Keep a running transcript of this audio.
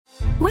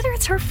Whether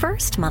it's her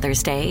first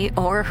Mother's Day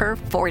or her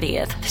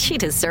 40th, she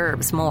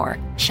deserves more.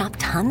 Shop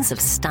tons of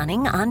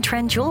stunning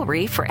on-trend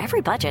jewelry for every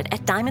budget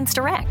at Diamonds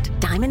Direct.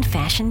 Diamond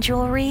fashion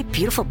jewelry,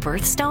 beautiful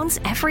birthstones,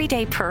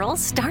 everyday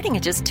pearls starting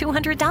at just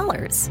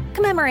 $200.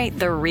 Commemorate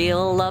the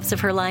real loves of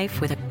her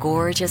life with a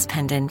gorgeous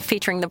pendant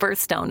featuring the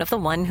birthstone of the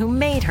one who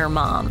made her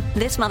mom.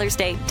 This Mother's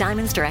Day,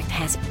 Diamonds Direct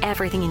has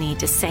everything you need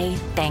to say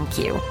thank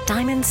you.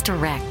 Diamonds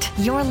Direct.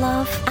 Your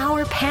love,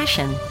 our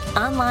passion.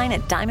 Online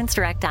at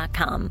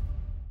diamondsdirect.com.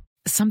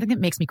 Something that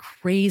makes me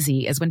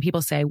crazy is when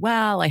people say,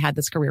 well, I had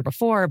this career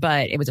before,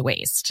 but it was a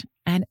waste.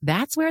 And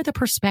that's where the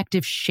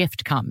perspective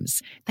shift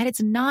comes, that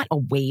it's not a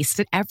waste,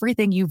 that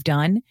everything you've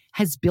done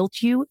has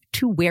built you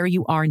to where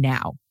you are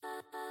now.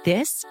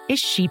 This is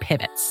She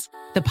Pivots,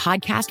 the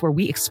podcast where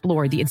we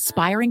explore the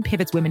inspiring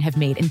pivots women have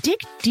made and dig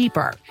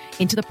deeper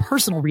into the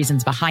personal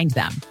reasons behind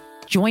them.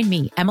 Join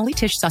me, Emily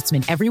Tish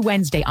Sussman, every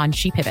Wednesday on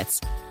She Pivots.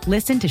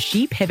 Listen to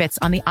She Pivots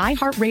on the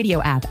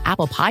iHeartRadio app,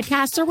 Apple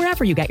Podcasts, or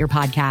wherever you get your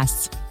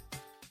podcasts.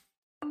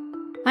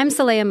 I'm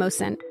Saleha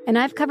Mohsin, and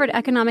I've covered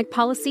economic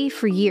policy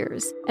for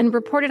years and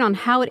reported on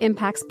how it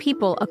impacts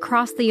people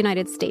across the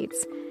United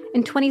States.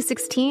 In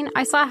 2016,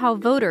 I saw how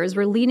voters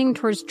were leaning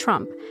towards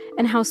Trump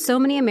and how so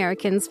many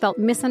Americans felt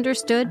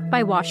misunderstood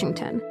by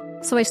Washington.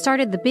 So I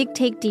started The Big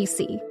Take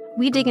DC.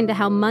 We dig into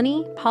how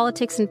money,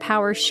 politics, and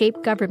power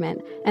shape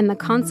government and the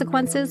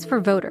consequences for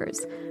voters.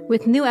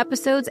 With new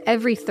episodes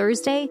every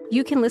Thursday,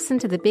 you can listen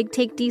to The Big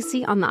Take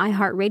DC on the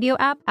iHeartRadio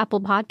app,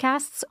 Apple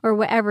Podcasts, or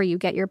wherever you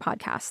get your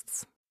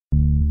podcasts.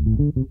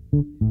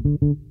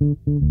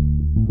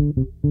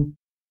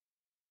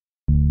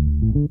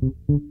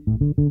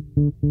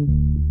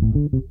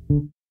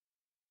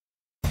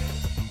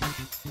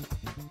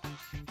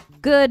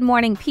 Good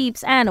morning,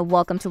 peeps, and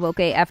welcome to Woke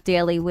AF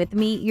Daily with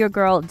me, your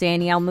girl,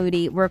 Danielle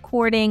Moody,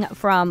 recording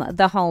from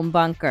the home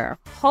bunker.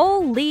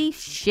 Holy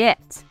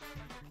shit.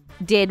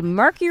 Did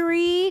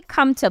Mercury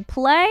come to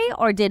play,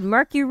 or did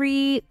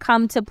Mercury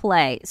come to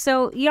play?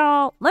 So,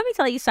 y'all, let me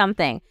tell you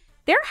something.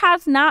 There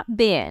has not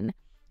been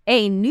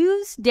a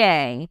news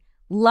day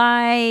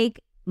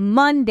like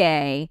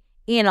Monday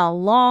in a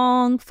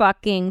long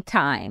fucking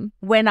time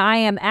when I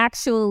am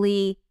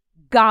actually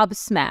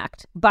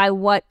gobsmacked by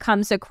what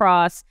comes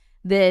across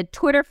the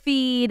Twitter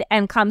feed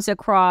and comes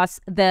across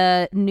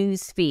the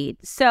news feed.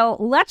 So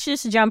let's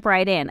just jump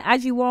right in.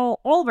 As you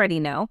all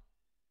already know,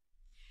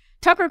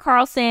 Tucker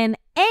Carlson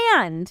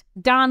and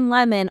Don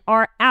Lemon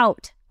are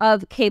out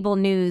of cable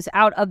news,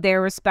 out of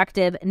their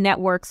respective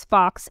networks,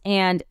 Fox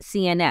and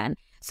CNN.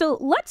 So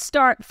let's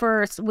start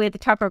first with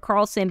Tucker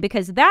Carlson,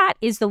 because that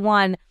is the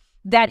one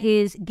that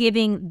is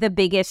giving the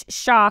biggest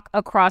shock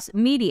across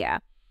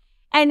media.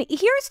 And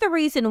here's the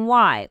reason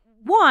why.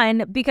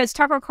 One, because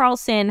Tucker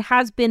Carlson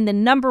has been the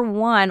number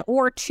 1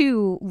 or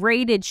 2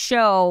 rated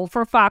show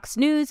for Fox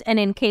News and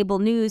in cable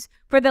news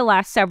for the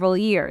last several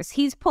years.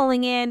 He's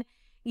pulling in,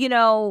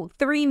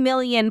 3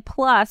 million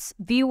plus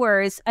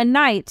viewers a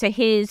night to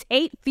his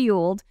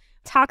hate-fueled,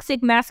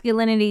 toxic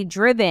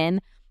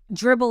masculinity-driven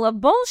dribble of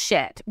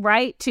bullshit,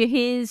 right? To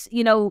his,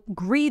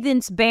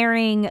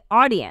 grievance-bearing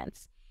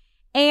audience.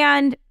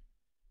 And,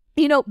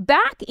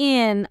 back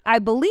in, I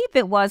believe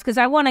it was, because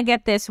I want to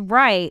get this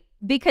right,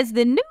 because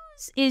the news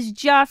is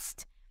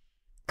just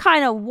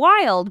kind of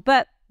wild,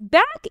 but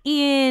back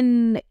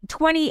in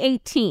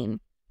 2018,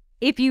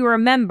 if you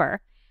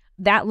remember,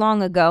 that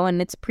long ago,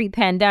 and it's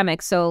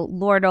pre-pandemic, so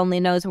Lord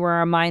only knows where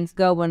our minds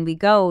go when we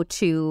go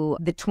to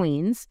the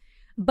tweens,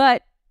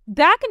 but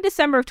back in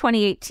December of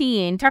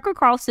 2018, Tucker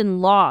Carlson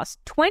lost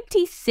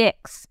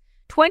 26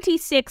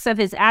 of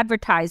his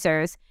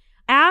advertisers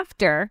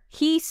after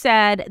he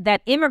said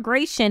that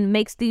immigration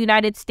makes the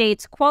United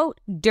States, quote,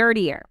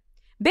 dirtier.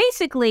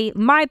 Basically,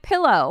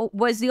 MyPillow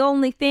was the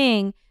only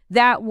thing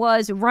that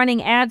was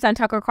running ads on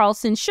Tucker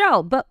Carlson's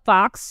show, but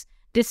Fox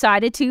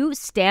decided to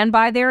stand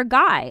by their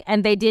guy,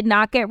 and they did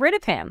not get rid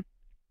of him.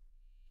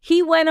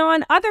 He went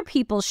on other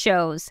people's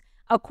shows.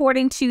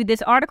 According to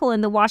this article in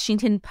the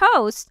Washington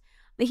Post,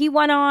 he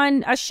went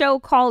on a show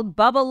called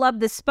Bubba Love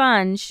the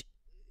Sponge.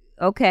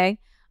 Okay.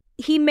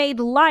 He made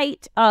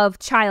light of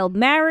child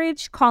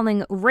marriage,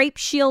 calling rape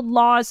shield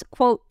laws,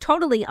 quote,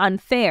 totally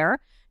unfair,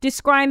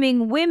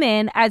 describing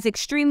women as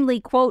extremely,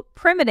 quote,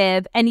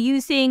 primitive, and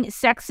using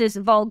sexist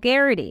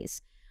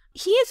vulgarities.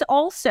 He is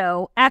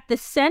also at the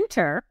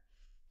center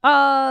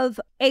of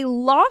a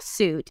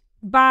lawsuit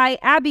by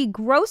Abby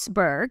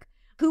Grossberg,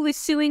 who is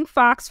suing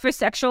Fox for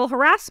sexual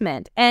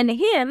harassment. And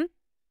him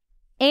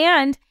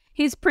and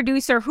his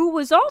producer, who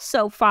was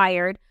also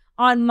fired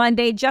on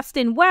Monday,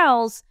 Justin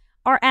Wells,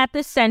 are at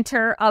the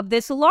center of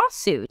this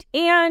lawsuit.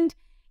 And,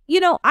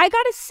 I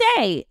gotta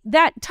say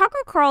that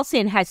Tucker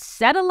Carlson has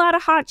said a lot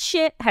of hot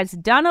shit, has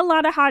done a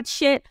lot of hot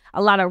shit,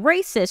 a lot of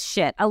racist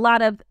shit, a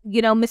lot of,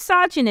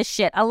 misogynist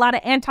shit, a lot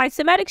of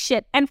anti-Semitic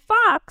shit. And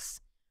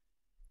Fox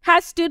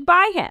has stood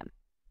by him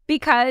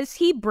because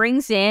he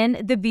brings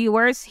in the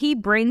viewers, he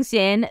brings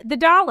in the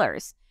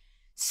dollars.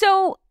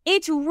 So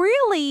it's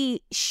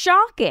really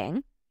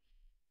shocking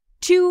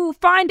to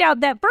find out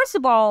that, first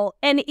of all,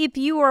 and if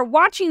you are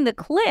watching the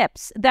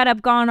clips that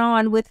have gone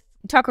on with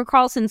Tucker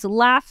Carlson's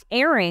last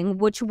airing,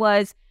 which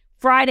was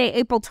Friday,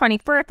 April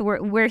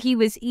 21st, where he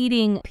was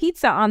eating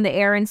pizza on the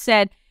air and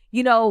said,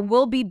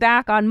 we'll be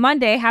back on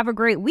Monday. Have a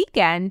great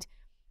weekend.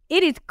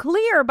 It is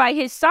clear by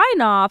his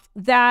sign-off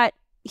that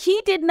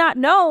he did not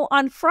know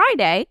on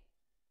Friday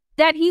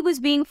that he was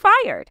being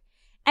fired.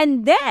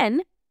 And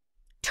then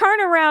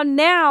turn around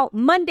now,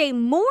 Monday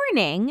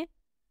morning,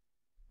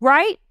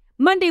 right?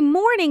 Monday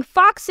morning,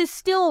 Fox is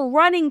still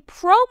running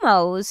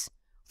promos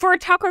for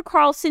Tucker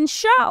Carlson's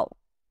show.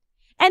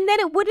 And then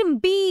it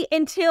wouldn't be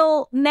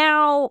until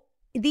now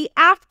the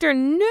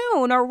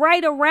afternoon or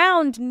right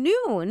around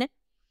noon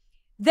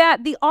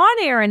that the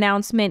on-air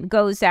announcement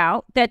goes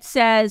out that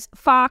says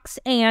Fox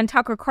and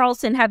Tucker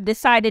Carlson have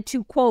decided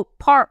to, quote,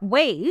 part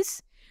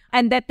ways,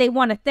 and that they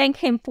want to thank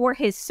him for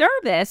his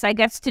service, I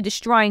guess, to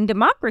destroying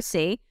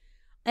democracy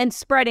and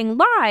spreading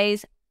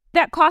lies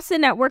that cost the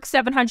network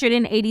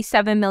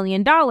 $787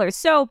 million.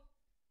 So,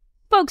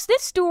 folks,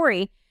 this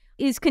story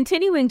is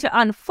continuing to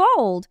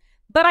unfold,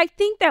 but I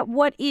think that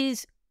what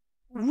is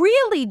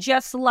really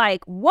just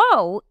like,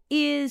 whoa,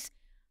 is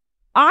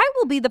I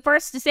will be the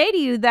first to say to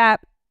you that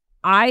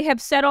I have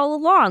said all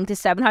along, to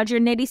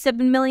 $787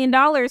 million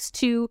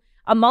to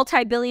a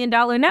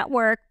multi-billion-dollar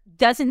network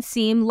doesn't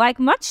seem like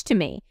much to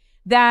me.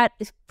 That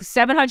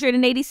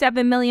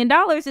 $787 million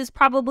is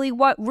probably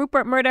what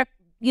Rupert Murdoch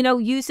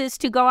uses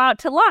to go out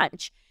to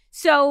lunch.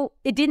 So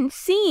it didn't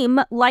seem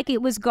like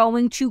it was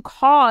going to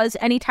cause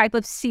any type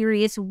of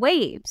serious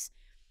waves.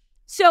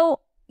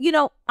 So,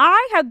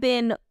 I have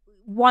been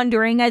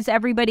wondering, as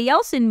everybody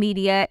else in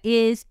media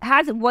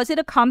was it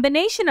a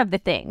combination of the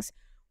things?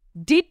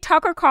 Did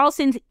Tucker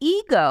Carlson's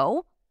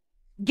ego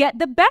get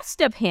the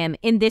best of him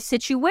in this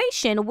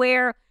situation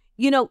where,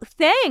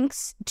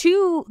 thanks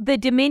to the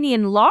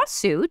Dominion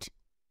lawsuit,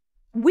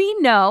 we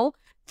know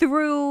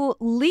through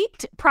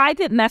leaked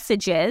private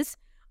messages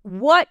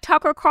what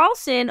Tucker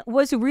Carlson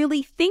was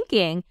really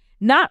thinking,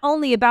 not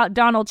only about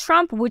Donald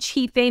Trump, which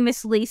he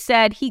famously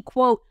said he,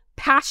 quote,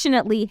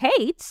 passionately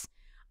hates,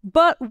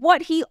 but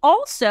what he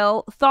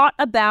also thought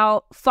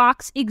about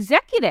Fox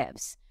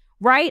executives,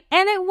 right?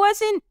 And it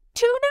wasn't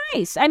too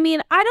nice. I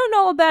mean, I don't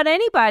know about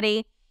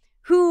anybody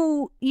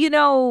who,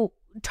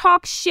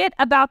 talks shit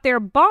about their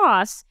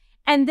boss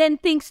and then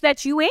thinks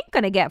that you ain't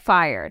going to get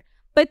fired.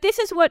 But this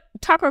is what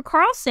Tucker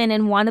Carlson,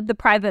 in one of the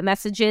private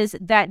messages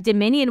that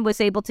Dominion was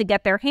able to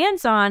get their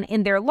hands on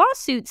in their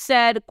lawsuit,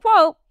 said,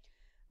 quote,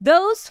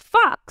 "Those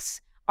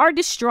fucks are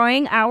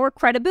destroying our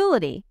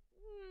credibility."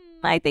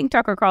 I think,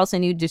 Tucker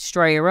Carlson, you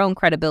destroy your own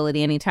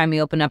credibility anytime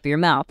you open up your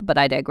mouth, but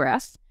I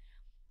digress.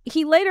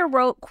 He later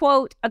wrote,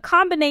 quote, "A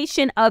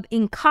combination of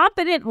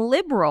incompetent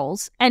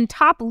liberals and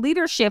top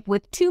leadership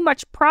with too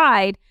much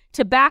pride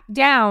to back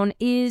down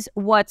is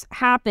what's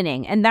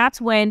happening." And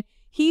that's when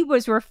he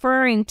was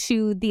referring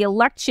to the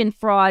election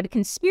fraud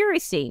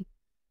conspiracy.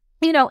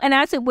 And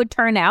as it would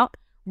turn out,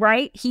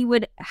 right, he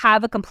would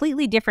have a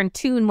completely different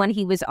tune when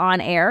he was on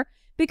air,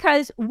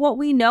 because what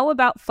we know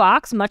about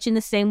Fox, much in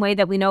the same way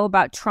that we know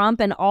about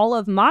Trump and all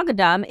of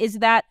MAGAdom, is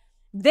that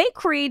they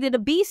created a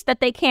beast that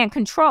they can't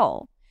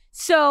control.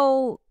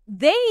 So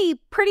they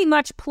pretty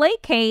much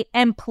placate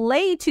and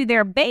play to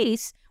their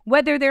base,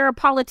 whether they're a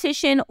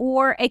politician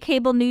or a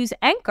cable news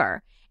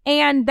anchor.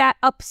 And that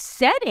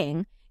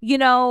upsetting,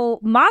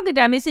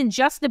 MAGAdom isn't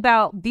just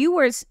about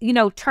viewers,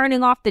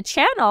 turning off the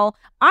channel.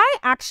 I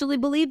actually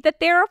believe that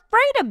they're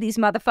afraid of these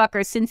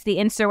motherfuckers since the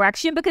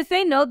insurrection, because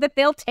they know that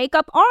they'll take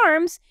up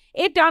arms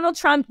if Donald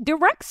Trump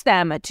directs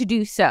them to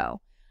do so.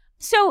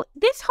 So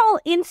this whole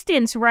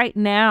instance right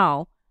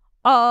now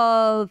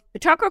of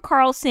Tucker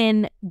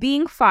Carlson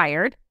being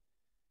fired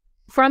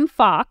from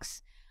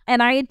Fox,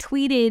 and I had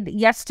tweeted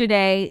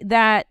yesterday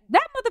that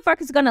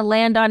motherfucker's going to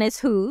land on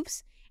his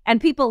hooves. And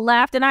people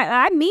laughed, and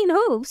I mean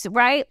hooves,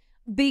 right?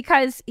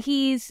 Because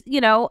he's,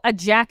 a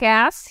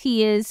jackass.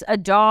 He is a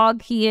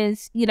dog. He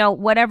is,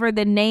 whatever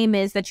the name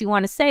is that you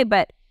want to say.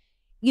 But,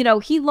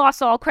 he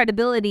lost all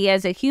credibility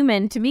as a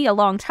human to me a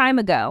long time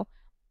ago.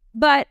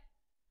 But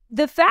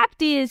the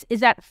fact is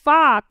that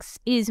Fox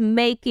is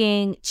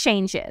making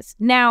changes.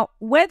 Now,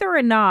 whether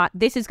or not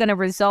this is going to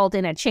result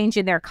in a change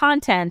in their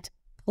content,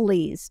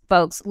 please,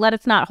 folks, let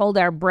us not hold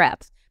our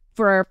breath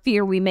for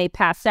fear we may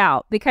pass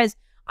out. Because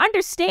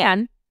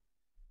understand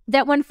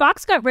that when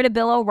Fox got rid of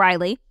Bill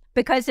O'Reilly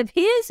because of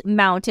his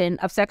mountain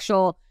of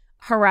sexual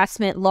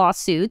harassment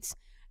lawsuits,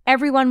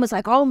 everyone was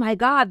like, oh my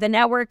God, the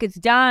network is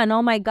done.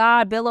 Oh my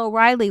God, Bill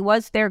O'Reilly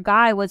was their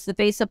guy, was the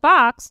face of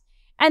Fox.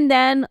 And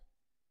then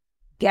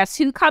guess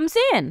who comes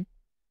in?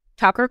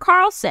 Tucker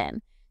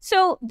Carlson.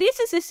 So this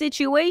is a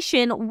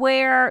situation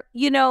where,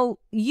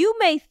 you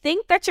may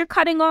think that you're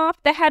cutting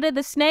off the head of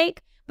the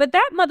snake, but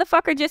that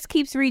motherfucker just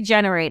keeps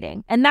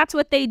regenerating. And that's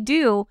what they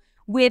do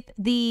with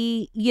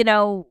the,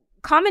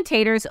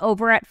 commentators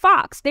over at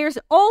Fox. There's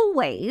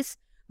always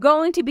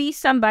going to be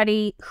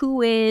somebody who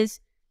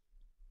is,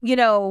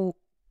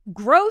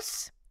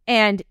 gross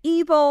and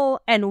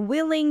evil and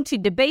willing to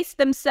debase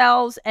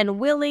themselves and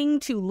willing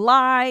to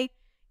lie,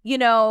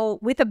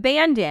 with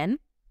abandon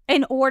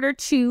in order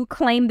to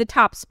claim the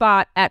top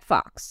spot at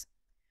Fox,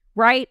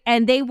 right?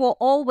 And they will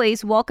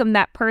always welcome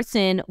that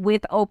person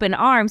with open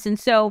arms. And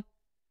so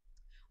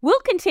we'll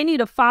continue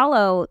to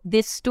follow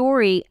this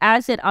story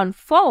as it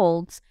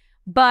unfolds.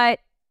 But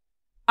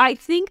I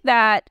think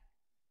that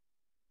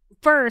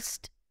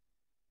first,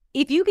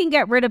 if you can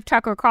get rid of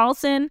Tucker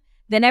Carlson,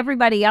 then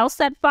everybody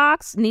else at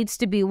Fox needs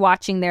to be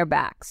watching their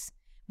backs,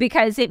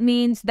 because it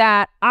means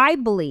that I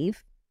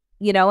believe,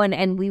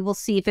 and we will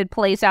see if it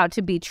plays out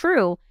to be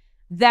true,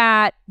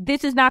 that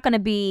this is not going to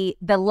be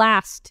the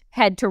last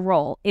head to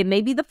roll. It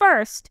may be the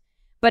first,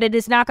 but it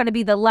is not going to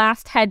be the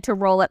last head to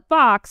roll at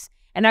Fox.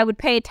 And I would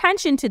pay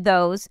attention to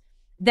those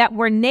that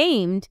were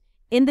named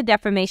in the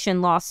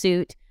defamation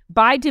lawsuit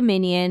by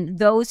Dominion,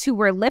 those who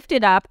were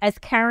lifted up as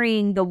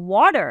carrying the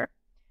water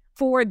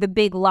for the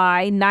big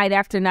lie night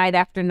after night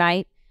after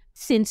night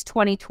since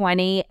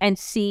 2020, and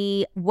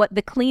see what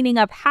the cleaning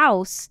of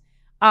house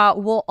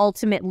will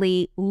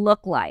ultimately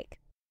look like.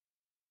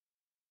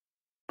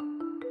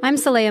 I'm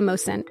Saleha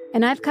Mohsin,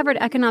 and I've covered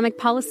economic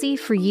policy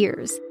for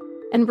years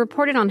and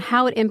reported on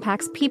how it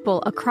impacts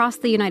people across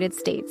the United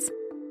States.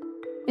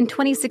 In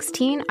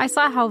 2016, I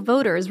saw how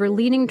voters were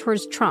leaning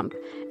towards Trump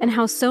and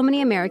how so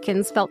many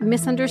Americans felt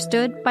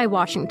misunderstood by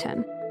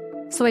Washington.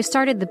 So I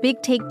started The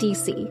Big Take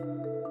DC.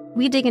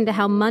 We dig into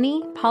how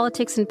money,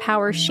 politics, and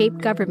power shape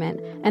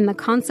government and the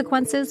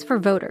consequences for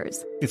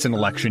voters. It's an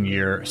election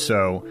year,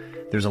 so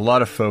there's a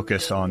lot of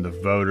focus on the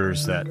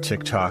voters that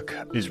TikTok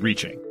is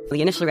reaching.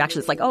 The initial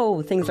reaction is like,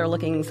 oh, things are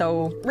looking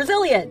so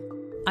resilient.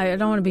 I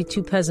don't want to be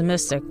too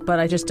pessimistic, but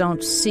I just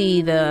don't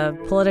see the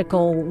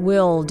political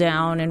will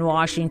down in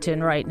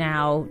Washington right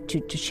now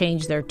to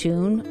change their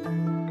tune.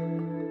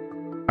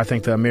 I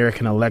think the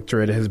American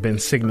electorate has been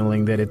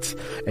signaling that it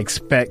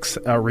expects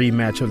a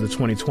rematch of the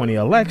 2020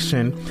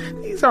 election.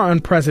 These are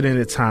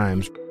unprecedented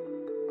times.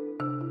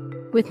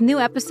 With new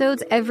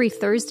episodes every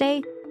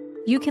Thursday,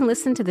 you can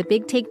listen to The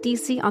Big Take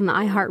DC on the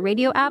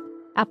iHeartRadio app,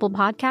 Apple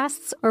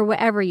Podcasts, or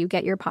wherever you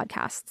get your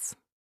podcasts.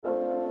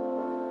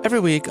 Every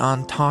week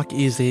on Talk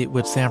Easy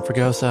with Sam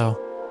Fragoso,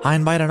 I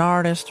invite an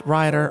artist,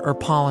 writer, or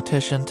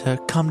politician to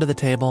come to the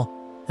table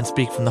and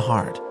speak from the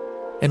heart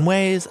in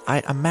ways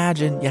I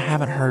imagine you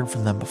haven't heard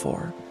from them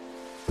before.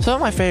 Some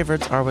of my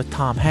favorites are with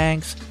Tom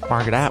Hanks,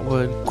 Margaret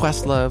Atwood,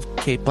 Questlove,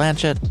 Cate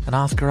Blanchett, and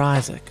Oscar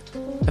Isaac.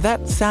 If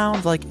that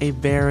sounds like a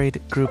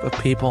varied group of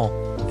people,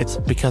 it's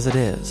because it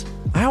is.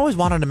 I always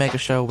wanted to make a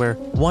show where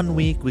one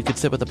week we could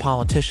sit with a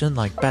politician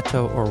like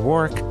Beto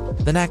O'Rourke,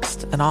 the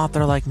next an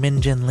author like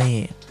Min Jin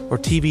Lee, or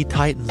TV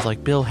titans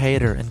like Bill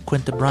Hader and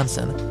Quinta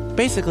Brunson.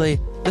 Basically,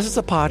 this is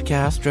a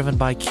podcast driven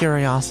by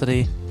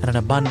curiosity and an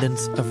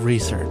abundance of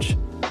research.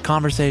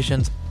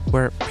 Conversations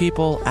where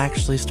people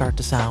actually start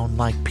to sound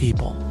like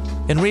people.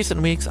 In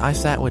recent weeks, I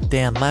sat with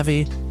Dan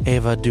Levy,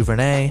 Ava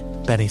DuVernay,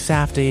 Benny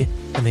Safdie,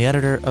 and the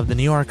editor of The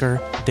New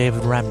Yorker,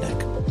 David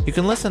Remnick. You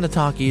can listen to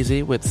Talk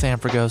Easy with Sam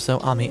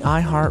Fragoso on the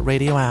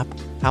iHeartRadio app,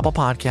 Apple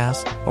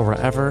Podcasts, or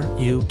wherever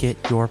you get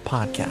your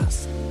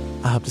podcasts.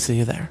 I hope to see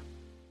you there.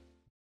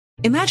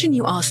 Imagine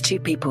you ask two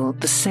people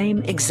the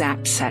same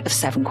exact set of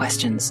 7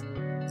 questions.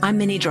 I'm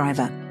Minnie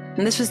Driver,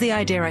 and this was the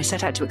idea I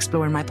set out to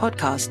explore in my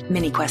podcast,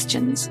 Mini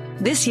Questions.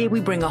 This year, we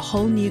bring a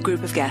whole new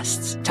group of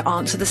guests to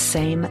answer the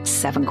same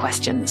 7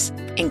 questions,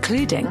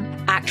 including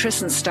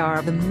actress and star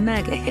of the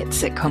mega hit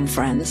sitcom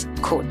Friends,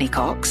 Courtney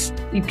Cox.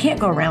 You can't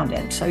go around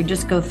it, so you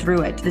just go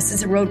through it. This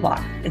is a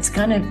roadblock. It's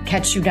going to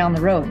catch you down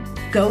the road.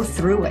 Go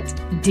through it.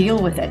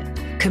 Deal with it.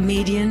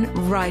 Comedian,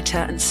 writer,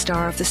 and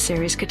star of the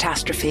series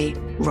Catastrophe,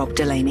 Rob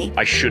Delaney.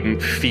 I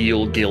shouldn't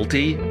feel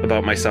guilty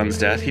about my son's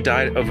death. He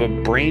died of a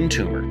brain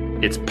tumor.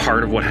 It's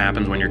part of what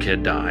happens when your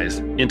kid dies.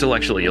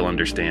 Intellectually, you'll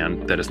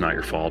understand that it's not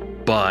your fault,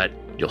 but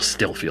you'll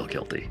still feel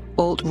guilty.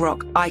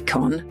 Alt-rock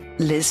icon,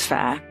 Liz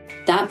Phair.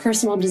 That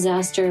personal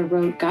disaster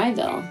wrote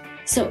Guyville.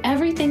 So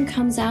everything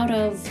comes out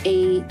of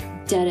a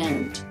dead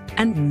end.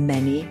 And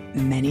many,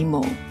 many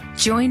more.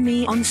 Join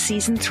me on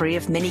Season 3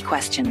 of Mini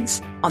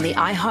Questions on the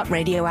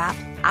iHeartRadio app,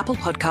 Apple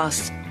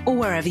Podcasts, or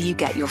wherever you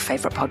get your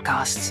favorite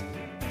podcasts.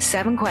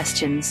 7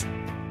 questions,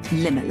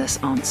 limitless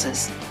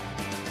answers.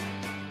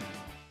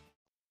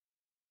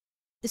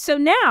 So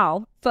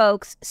now,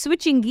 folks,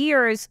 switching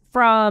gears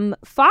from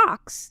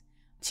Fox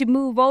to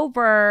move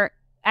over,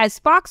 as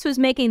Fox was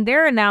making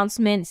their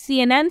announcement,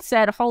 CNN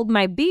said, hold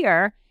my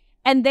beer,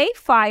 and they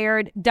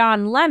fired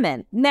Don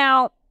Lemon.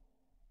 Now,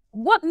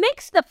 what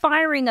makes the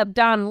firing of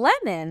Don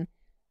Lemon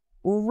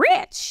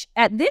rich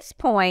at this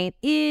point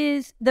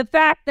is the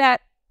fact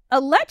that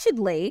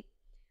allegedly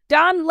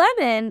Don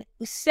Lemon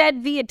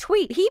said via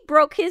tweet, he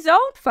broke his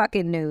own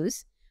fucking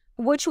news,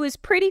 which was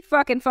pretty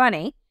fucking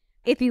funny.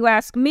 If you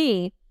ask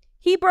me,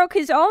 he broke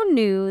his own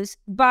news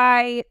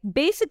by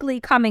basically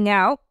coming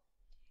out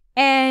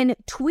and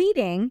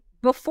tweeting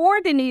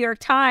before the New York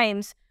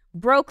Times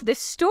broke the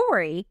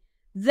story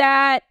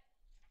that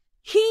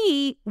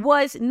he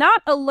was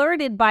not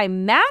alerted by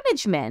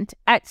management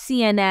at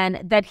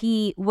CNN that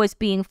he was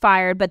being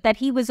fired, but that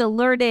he was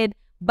alerted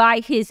by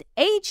his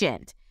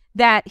agent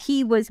that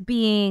he was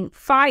being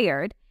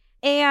fired.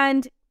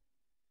 And,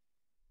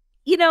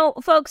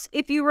 folks,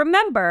 if you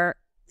remember,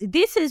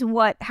 this is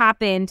what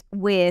happened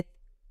with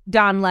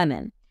Don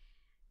Lemon.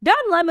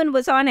 Don Lemon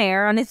was on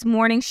air on his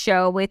morning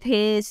show with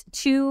his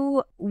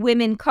 2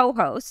 women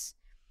co-hosts,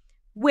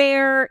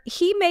 where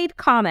he made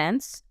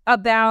comments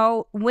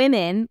about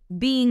women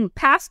being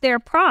past their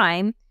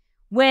prime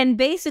when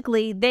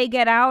basically they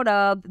get out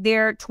of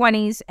their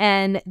 20s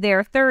and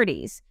their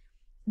 30s,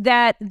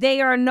 that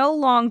they are no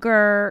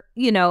longer,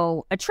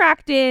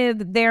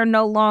 attractive, they're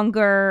no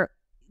longer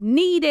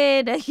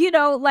needed,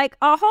 like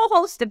a whole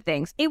host of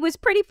things. It was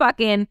pretty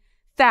fucking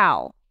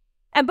foul.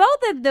 And both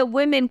of the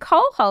women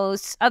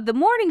co-hosts of the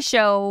morning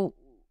show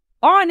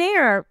on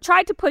air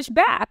tried to push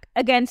back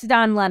against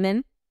Don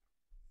Lemon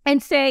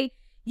and say,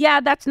 yeah,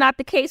 that's not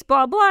the case,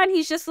 blah, blah. And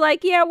he's just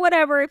like, yeah,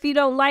 whatever. If you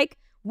don't like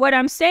what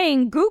I'm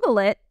saying, Google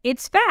it.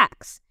 It's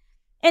facts.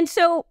 And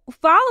so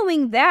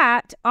following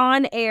that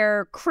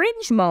on-air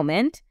cringe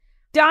moment,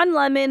 Don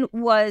Lemon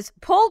was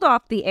pulled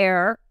off the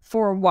air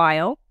for a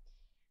while.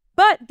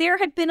 But there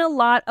had been a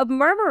lot of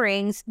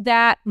murmurings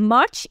that,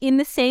 much in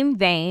the same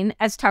vein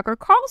as Tucker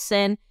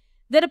Carlson,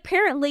 that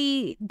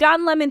apparently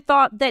Don Lemon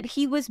thought that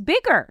he was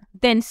bigger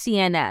than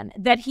CNN,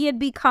 that he had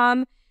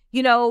become,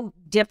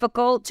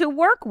 difficult to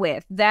work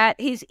with, that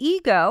his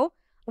ego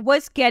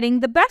was getting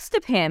the best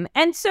of him.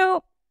 And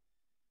so,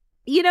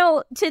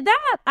 to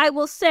that, I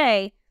will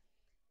say,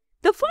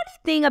 the funny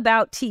thing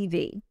about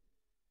TV,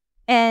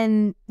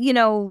 and,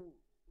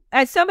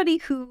 as somebody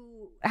who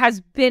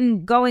has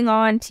been going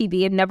on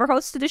TV and never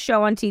hosted a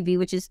show on TV,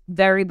 which is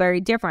very,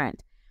 very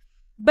different.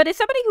 But as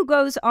somebody who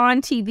goes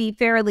on TV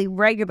fairly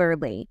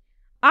regularly,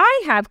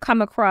 I have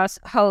come across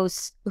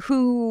hosts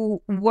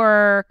who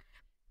were,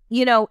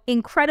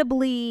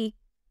 incredibly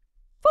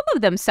full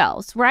of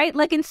themselves, right?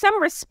 Like in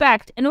some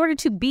respect, in order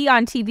to be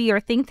on TV or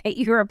think that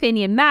your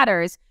opinion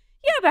matters,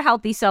 you have a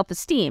healthy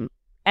self-esteem.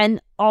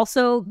 And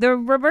also the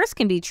reverse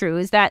can be true,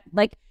 is that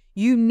like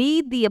you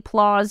need the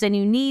applause and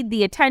you need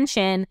the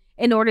attention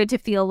in order to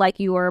feel like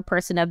you are a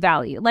person of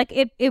value. Like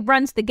it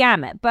runs the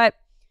gamut. But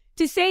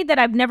to say that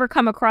I've never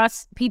come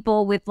across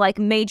people with like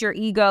major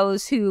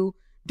egos who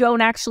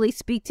don't actually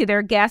speak to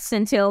their guests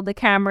until the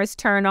cameras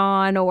turn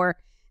on, or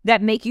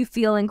that make you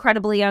feel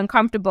incredibly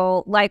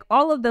uncomfortable, like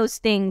all of those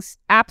things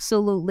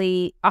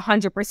absolutely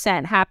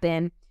 100%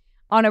 happen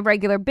on a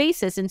regular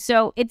basis. And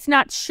so it's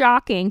not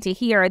shocking to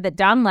hear that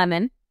Don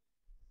Lemon,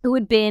 who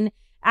had been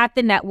at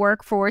the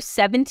network for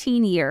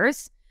 17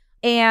 years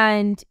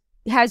and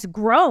has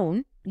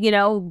grown,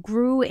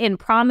 grew in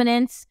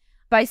prominence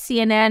by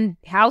CNN,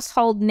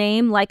 household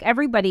name, like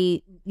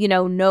everybody,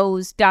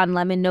 knows Don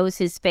Lemon, knows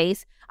his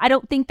face. I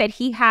don't think that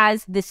he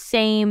has the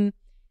same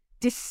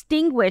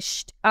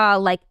distinguished,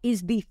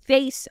 is the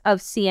face of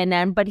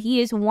CNN, but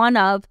he is one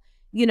of,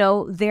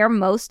 their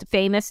most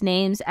famous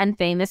names and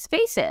famous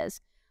faces.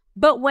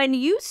 But when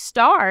you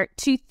start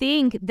to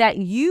think that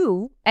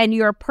you and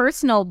your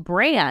personal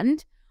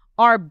brand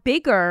are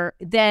bigger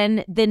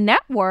than the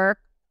network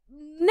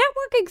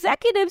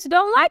executives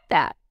don't like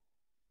that.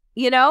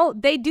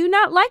 They do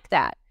not like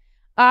that.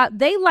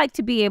 They like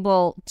to be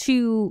able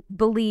to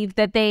believe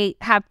that they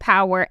have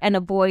power and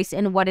a voice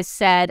in what is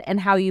said and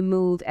how you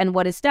move and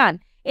what is done.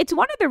 It's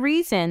one of the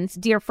reasons,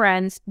 dear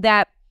friends,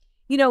 that,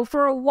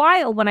 for a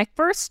while when I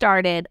first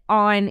started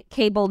on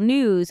cable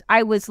news,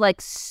 I was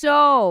like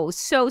so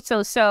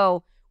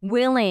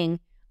willing.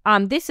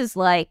 This is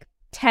like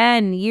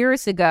 10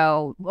 years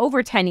ago,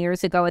 over 10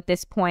 years ago at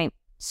this point,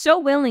 so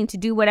willing to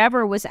do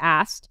whatever was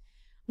asked,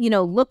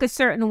 look a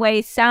certain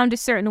way, sound a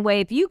certain way.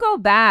 If you go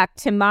back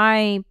to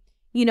my,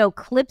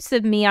 clips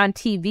of me on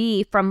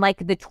TV from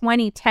like the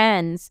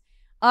 2010s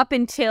up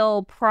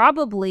until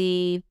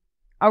probably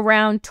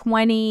around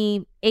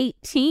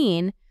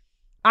 2018,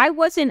 I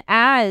wasn't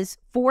as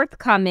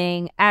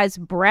forthcoming, as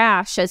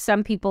brash, as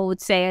some people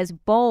would say, as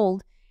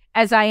bold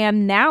as I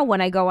am now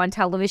when I go on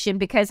television,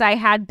 because I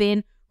had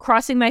been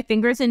crossing my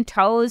fingers and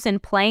toes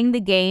and playing the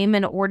game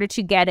in order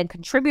to get a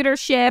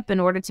contributorship, in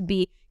order to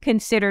be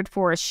considered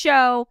for a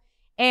show.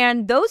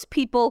 And those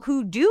people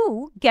who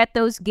do get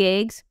those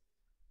gigs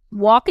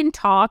walk and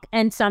talk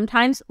and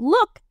sometimes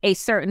look a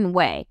certain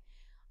way.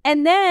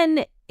 And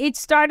then it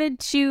started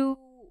to,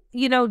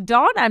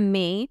 dawn on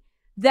me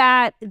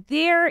that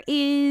there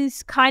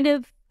is kind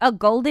of a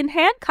golden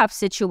handcuff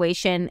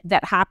situation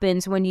that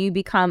happens when you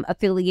become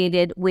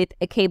affiliated with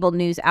a cable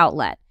news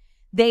outlet.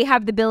 They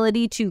have the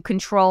ability to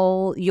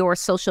control your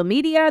social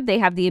media. They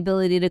have the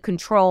ability to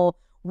control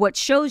what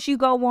shows you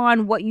go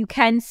on, what you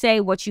can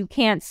say, what you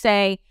can't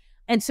say.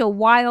 And so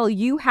while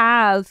you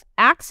have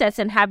access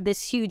and have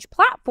this huge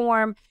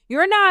platform,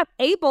 you're not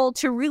able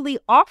to really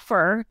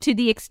offer to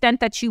the extent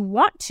that you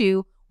want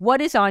to what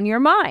is on your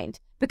mind,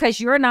 because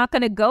you're not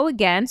going to go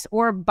against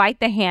or bite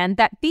the hand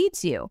that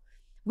feeds you.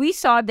 We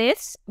saw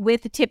this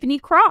with Tiffany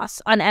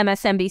Cross on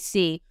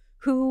MSNBC,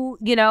 who,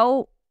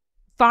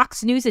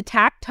 Fox News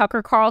attacked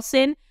Tucker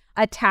Carlson,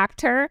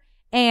 attacked her,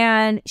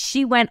 and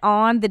she went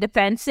on the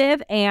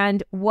defensive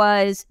and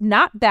was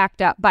not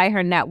backed up by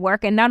her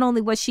network. And not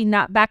only was she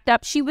not backed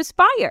up, she was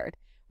fired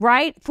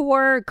right,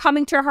 for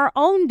coming to her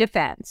own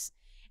defense.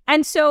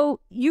 And so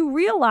you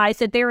realize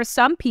that there are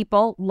some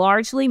people,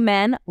 largely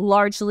men,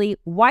 largely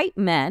white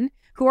men,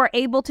 who are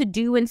able to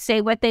do and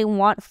say what they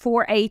want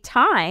for a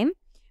time.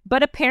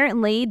 But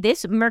apparently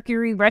this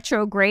Mercury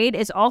retrograde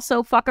is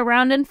also fuck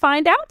around and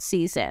find out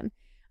season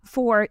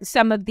for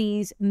some of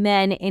these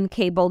men in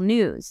cable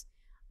news.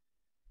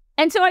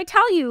 And so I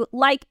tell you,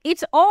 like,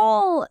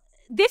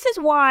 this is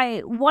why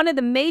one of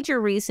the major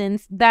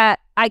reasons that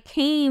I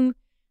came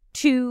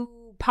to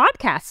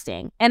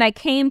podcasting and I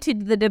came to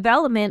the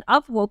development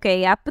of Woke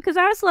AF, because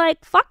I was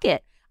like, fuck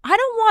it. I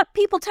don't want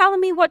people telling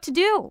me what to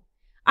do.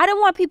 I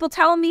don't want people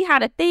telling me how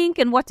to think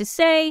and what to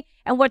say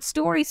and what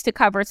stories to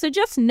cover. So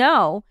just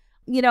know,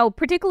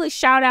 particularly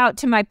shout out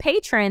to my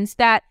patrons,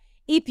 that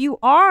if you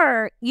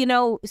are,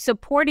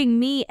 supporting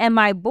me and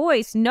my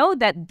voice, know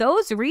that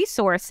those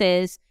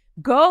resources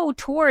go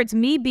towards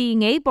me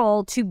being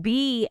able to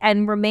be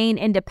and remain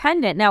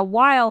independent. Now,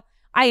 while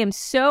I am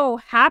so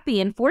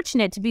happy and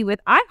fortunate to be with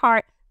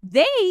iHeart,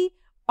 they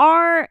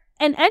are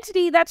an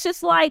entity that's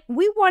just like,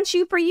 we want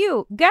you for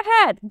you. Go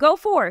ahead, go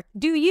forth,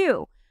 do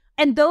you.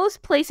 And those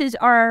places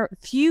are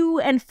few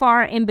and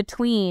far in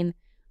between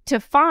to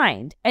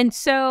find. And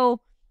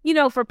so,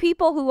 for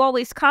people who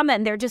always comment,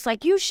 and they're just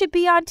like, you should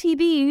be on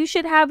TV, you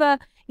should have a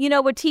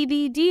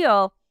TV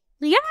deal.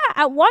 Yeah,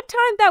 at one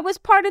time that was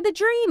part of the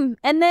dream.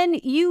 And then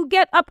you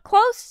get up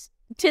close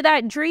to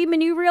that dream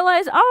and you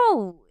realize,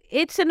 oh,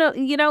 it's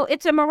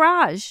a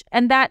mirage,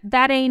 and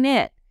that ain't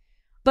it.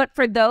 But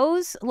for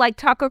those like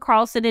Tucker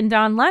Carlson and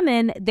Don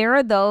Lemon, there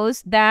are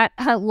those that,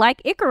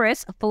 like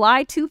Icarus,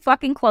 fly too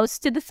fucking close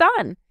to the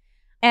sun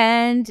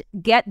and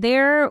get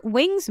their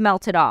wings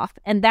melted off.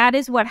 And that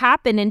is what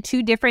happened in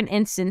two different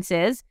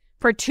instances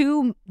for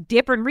two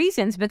different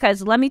reasons.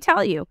 Because let me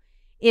tell you,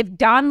 if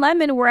Don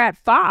Lemon were at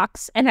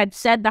Fox and had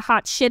said the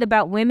hot shit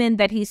about women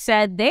that he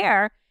said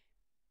there,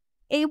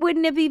 it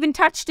wouldn't have even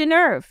touched a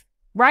nerve,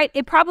 right?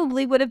 It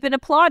probably would have been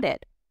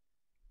applauded,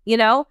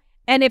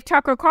 And if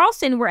Tucker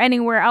Carlson were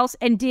anywhere else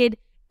and did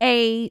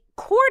a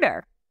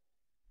quarter,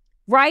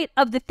 right,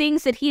 of the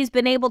things that he's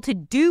been able to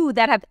do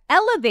that have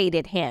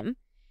elevated him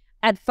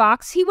at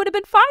Fox, he would have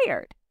been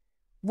fired,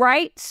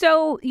 right?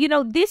 So,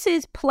 this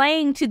is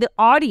playing to the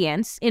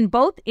audience in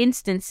both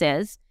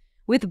instances,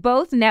 with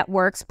both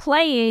networks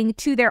playing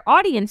to their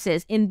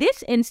audiences. In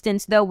this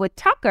instance, though, with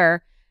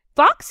Tucker,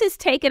 Fox has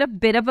taken a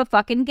bit of a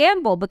fucking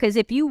gamble, because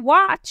if you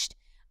watched,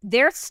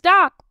 their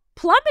stock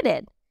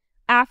plummeted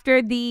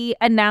after the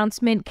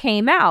announcement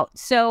came out.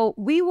 So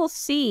we will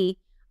see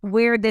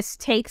where this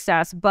takes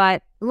us.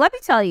 But let me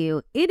tell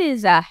you, it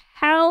is a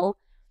hell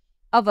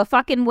of a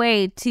fucking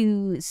way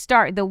to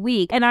start the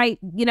week. And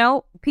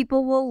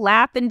people will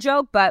laugh and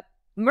joke, but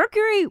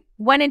Mercury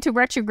went into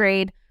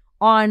retrograde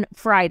on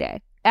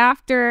Friday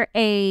after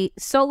a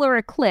solar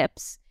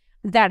eclipse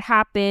that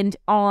happened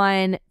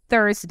on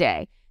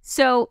Thursday.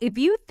 So if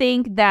you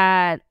think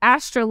that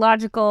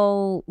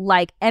astrological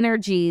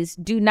energies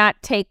do not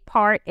take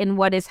part in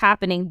what is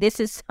happening, this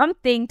is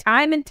something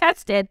time and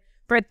tested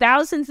for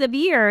thousands of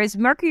years.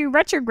 Mercury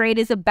retrograde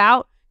is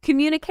about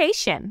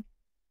communication,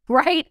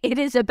 right? It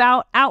is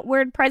about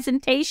outward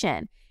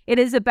presentation. It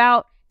is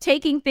about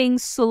taking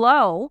things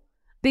slow,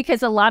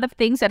 because a lot of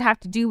things that have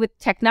to do with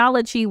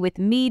technology, with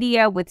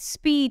media, with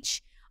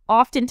speech,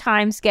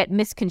 oftentimes get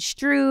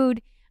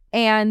misconstrued.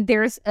 And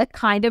there's a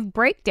kind of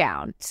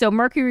breakdown. So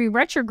Mercury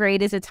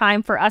retrograde is a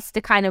time for us to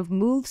kind of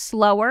move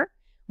slower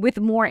with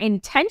more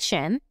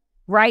intention,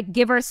 right?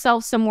 Give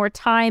ourselves some more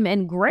time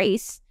and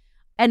grace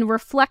and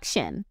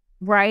reflection,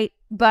 right?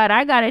 But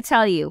I got to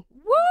tell you,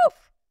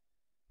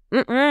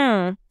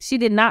 she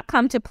did not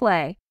come to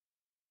play.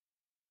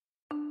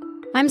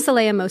 I'm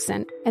Saleha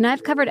Mohsin, and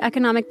I've covered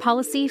economic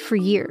policy for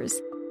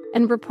years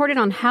and reported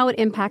on how it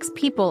impacts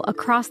people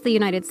across the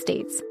United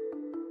States.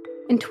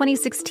 In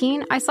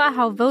 2016, I saw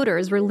how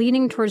voters were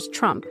leaning towards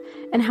Trump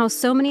and how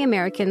so many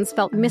Americans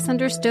felt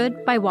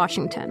misunderstood by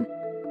Washington.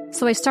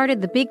 So I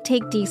started the Big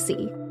Take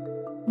DC.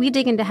 We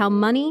dig into how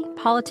money,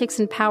 politics,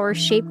 and power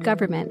shape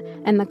government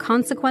and the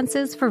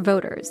consequences for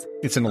voters.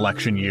 It's an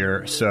election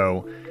year,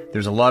 so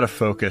there's a lot of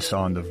focus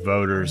on the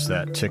voters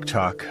that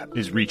TikTok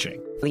is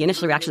reaching. The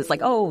initial reaction is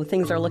like, oh,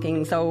 things are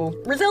looking so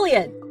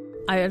resilient.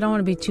 I don't want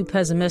to be too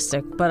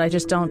pessimistic, but I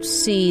just don't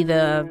see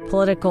the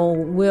political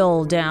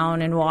will down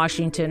in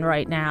Washington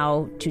right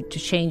now to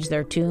change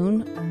their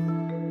tune.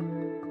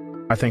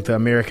 I think the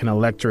American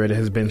electorate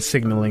has been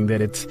signaling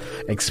that it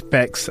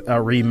expects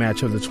a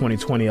rematch of the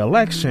 2020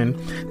 election.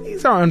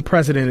 These are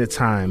unprecedented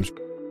times.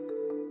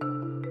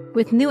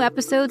 With new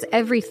episodes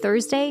every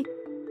Thursday,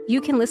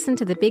 you can listen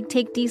to the Big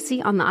Take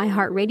DC on the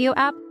iHeartRadio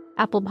app,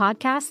 Apple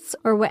Podcasts,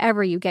 or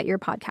wherever you get your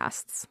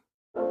podcasts.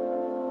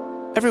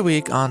 Every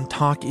week on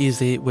Talk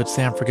Easy with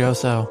Sam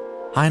Fragoso,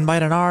 I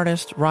invite an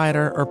artist,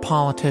 writer, or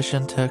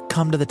politician to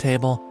come to the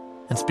table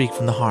and speak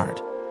from the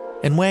heart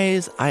in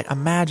ways I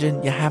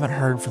imagine you haven't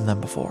heard from them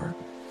before.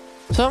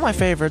 Some of my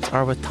favorites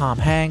are with Tom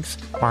Hanks,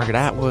 Margaret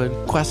Atwood,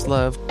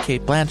 Questlove,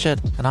 Cate Blanchett,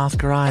 and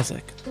Oscar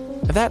Isaac.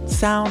 If that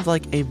sounds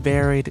like a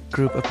varied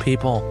group of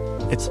people,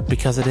 It's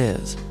because it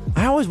is.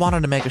 I always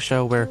wanted to make a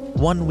show where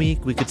one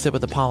week we could sit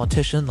with a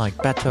politician like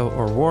Beto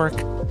O'Rourke,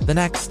 the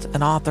next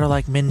an author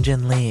like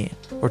Min-Jin Lee,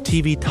 or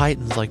TV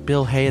titans like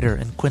Bill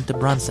Hader and Quinta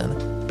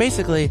Brunson.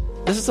 Basically,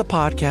 this is a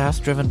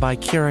podcast driven by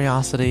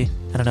curiosity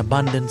and an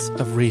abundance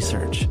of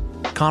research.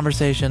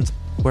 Conversations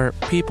where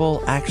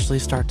people actually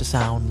start to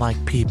sound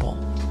like people.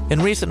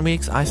 In recent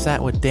weeks, I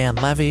sat with Dan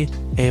Levy,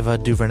 Ava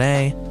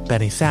DuVernay,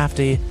 Benny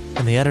Safdie,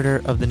 and the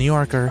editor of The New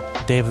Yorker,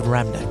 David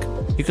Remnick.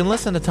 You can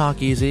listen to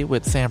Talk Easy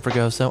with Sam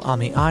Fragoso on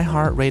the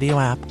iHeartRadio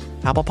app,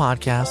 Apple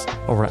Podcasts,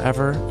 or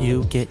wherever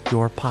you get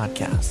your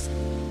podcasts.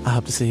 I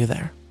hope to see you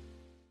there.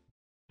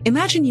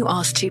 Imagine you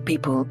ask two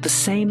people the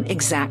same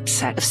exact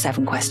set of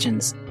 7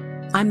 questions.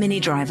 I'm Minnie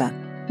Driver,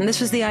 and this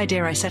was the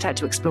idea I set out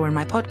to explore in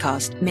my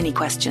podcast, Mini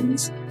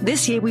Questions.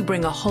 This year, we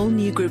bring a whole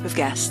new group of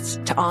guests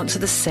to answer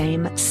the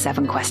same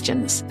 7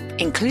 questions,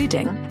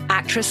 including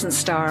actress and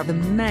star of the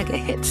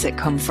mega-hit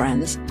sitcom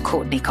Friends,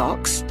 Courtney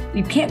Cox.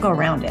 You can't go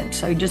around it,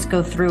 so you just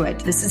go through it.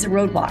 This is a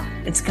roadblock.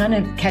 It's going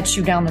to catch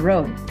you down the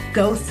road.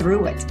 Go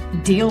through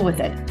it. Deal with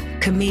it.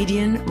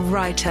 Comedian,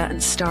 writer,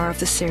 and star of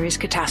the series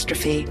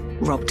Catastrophe,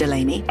 Rob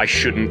Delaney. I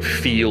shouldn't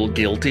feel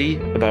guilty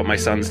about my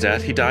son's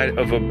death. He died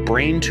of a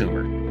brain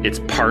tumor. It's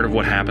part of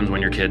what happens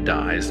when your kid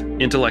dies.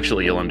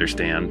 Intellectually, you'll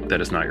understand that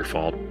it's not your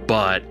fault,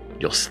 but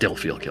you'll still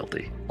feel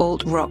guilty.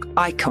 Alt-rock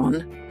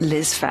icon,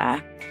 Liz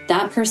Phair.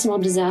 That personal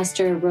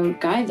disaster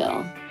wrote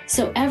Guyville.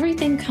 So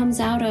everything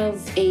comes out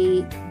of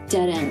a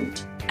dead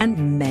end.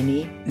 And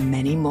many,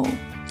 many more.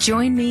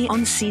 Join me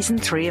on Season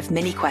 3 of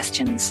Mini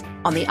Questions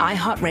on the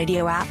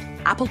iHeartRadio app,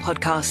 Apple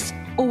Podcasts,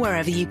 or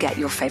wherever you get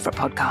your favorite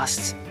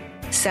podcasts.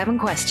 7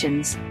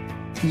 questions,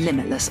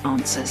 limitless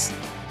answers.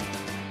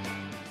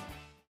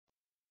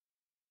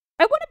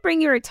 I want to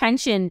bring your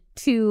attention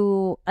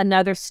to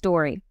another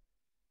story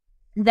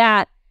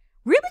that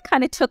really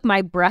kind of took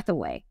my breath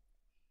away.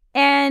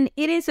 And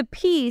it is a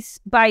piece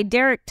by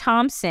Derek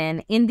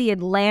Thompson in The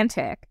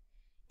Atlantic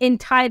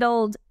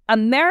entitled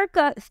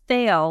America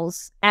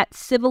Fails at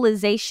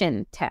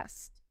Civilization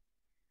Test.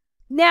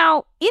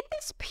 Now, in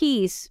this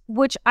piece,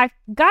 which I've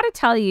got to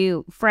tell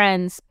you,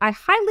 friends, I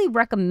highly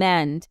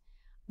recommend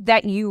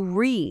that you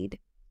read.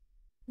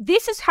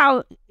 This is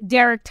how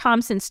Derek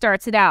Thompson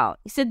starts it out.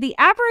 He said the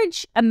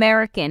average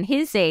American,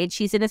 his age,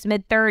 he's in his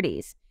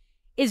mid-30s,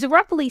 is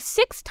roughly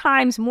 6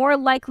 times more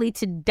likely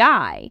to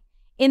die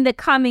in the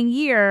coming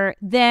year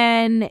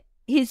than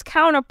his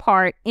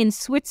counterpart in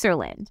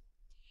Switzerland.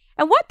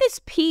 And what this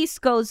piece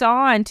goes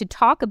on to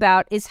talk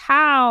about is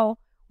how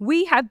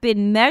we have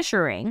been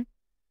measuring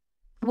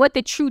what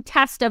the true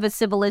test of a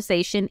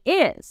civilization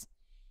is.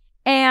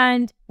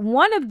 And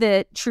one of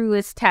the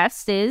truest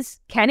tests is,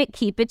 can it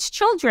keep its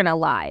children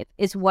alive,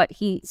 is what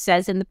he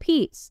says in the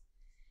piece.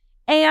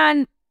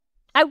 And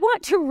I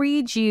want to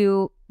read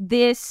you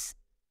this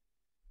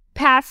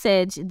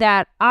passage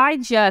that I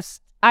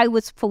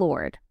was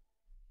floored.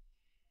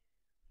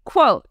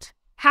 Quote,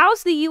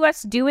 how's the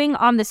U.S. doing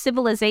on the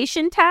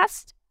civilization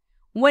test?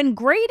 When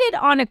graded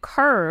on a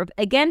curve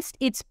against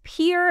its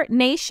peer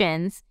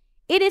nations,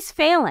 it is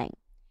failing.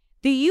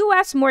 The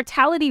U.S.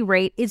 mortality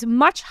rate is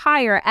much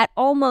higher at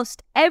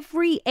almost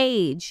every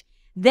age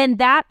than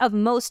that of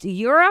most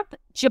Europe,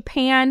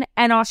 Japan,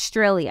 and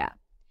Australia.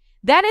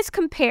 That is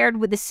compared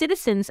with the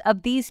citizens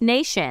of these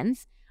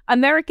nations.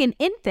 American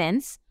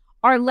infants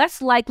are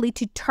less likely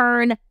to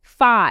turn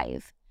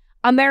 5.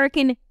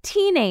 American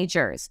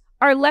teenagers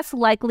are less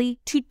likely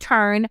to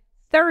turn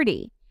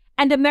 30.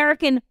 And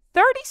American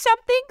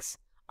 30-somethings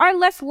are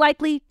less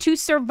likely to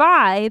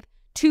survive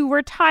to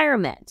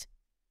retirement.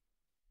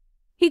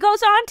 He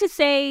goes on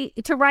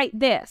to write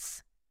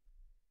this.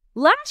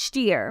 Last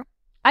year,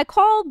 I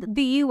called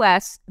the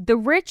U.S. the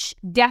rich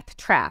death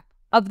trap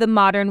of the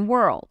modern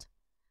world.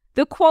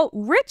 The, quote,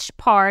 rich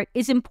part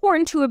is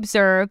important to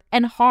observe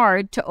and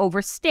hard to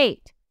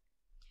overstate.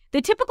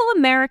 The typical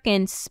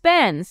American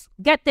spends,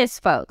 get this,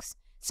 folks,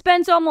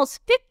 spends almost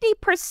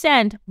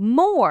 50%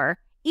 more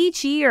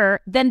each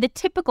year than the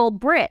typical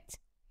Brit.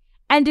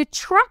 And a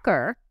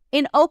trucker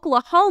in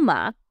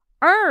Oklahoma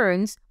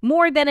earns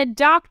more than a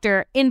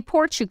doctor in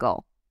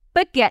Portugal.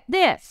 But get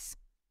this.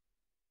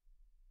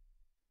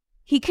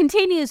 He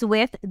continues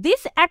with,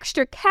 this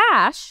extra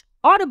cash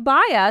ought to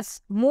buy us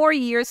more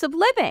years of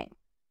living.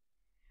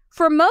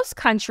 For most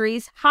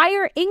countries,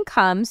 higher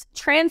incomes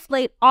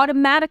translate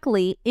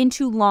automatically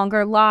into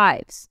longer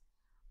lives,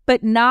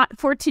 but not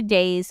for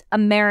today's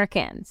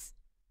Americans.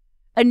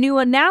 A new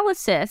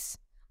analysis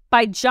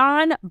by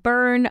John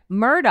Byrne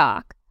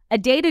Murdoch, a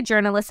data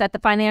journalist at the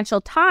Financial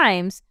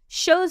Times,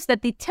 shows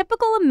that the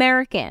typical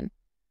American,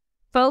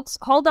 folks,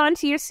 hold on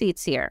to your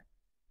seats here.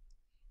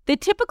 The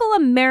typical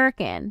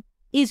American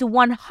is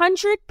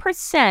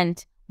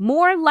 100%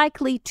 more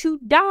likely to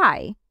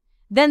die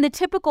than the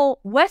typical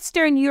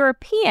Western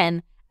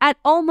European at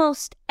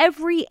almost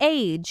every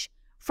age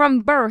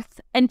from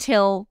birth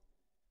until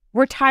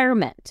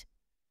retirement.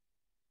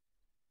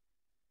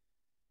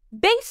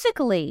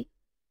 Basically,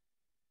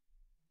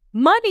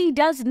 money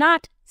does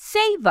not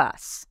save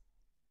us.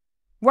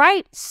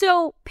 right?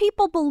 So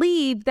people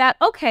believe that,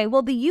 okay,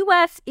 well, the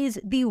U.S. is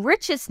the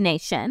richest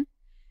nation,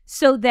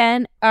 so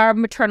then our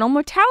maternal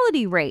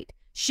mortality rate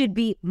should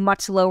be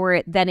much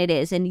lower than it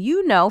is. And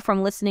you know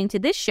from listening to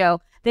this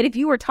show that if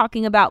you were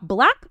talking about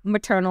Black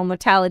maternal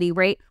mortality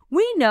rate,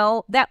 we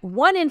know that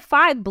 1 in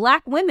 5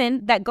 Black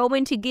women that go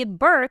in to give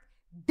birth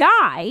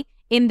die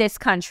in this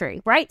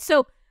country, right?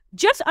 So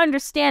just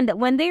understand that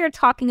when they are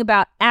talking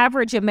about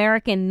average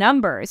American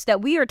numbers,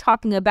 that we are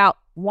talking about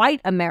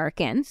white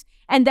Americans,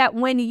 and that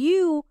when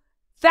you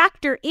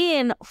factor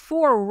in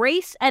for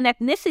race and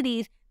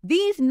ethnicities,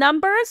 these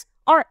numbers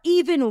are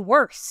even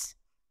worse,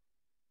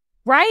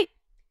 right?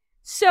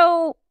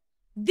 So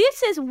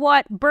this is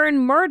what Byrne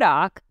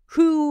Murdoch,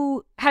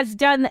 who has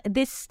done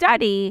this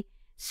study,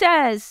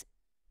 says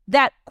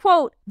that,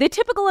 quote, the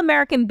typical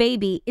American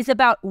baby is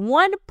about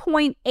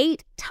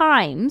 1.8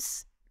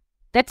 times,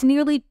 that's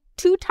nearly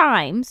 2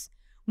 times,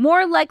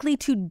 more likely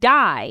to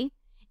die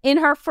in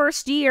her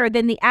first year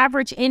than the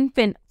average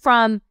infant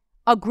from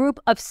a group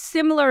of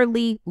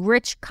similarly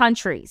rich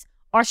countries: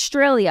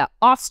 Australia,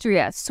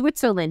 Austria,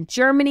 Switzerland,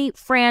 Germany,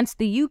 France,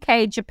 the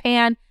UK,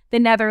 Japan, the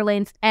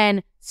Netherlands,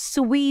 and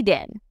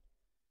Sweden.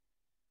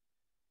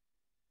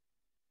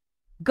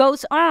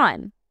 Goes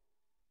on.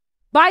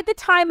 By the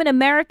time an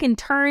American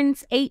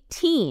turns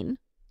 18,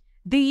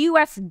 the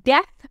U.S.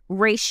 death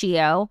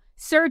ratio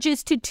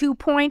surges to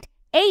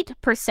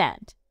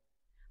 2.8%.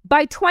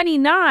 By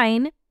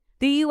 29,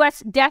 the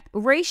U.S. death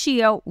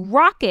ratio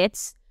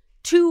rockets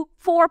to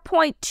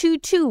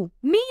 4.22,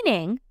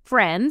 meaning,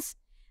 friends,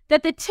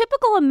 that the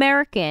typical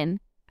American,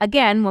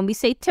 again, when we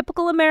say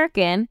typical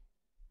American,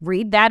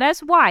 read that as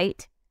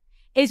white,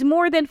 is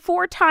more than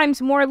 4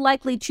 times more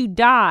likely to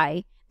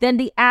die than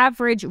the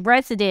average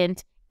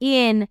resident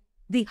in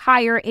the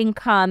higher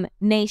income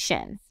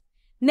nations.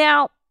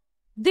 Now,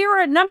 there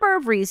are a number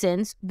of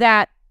reasons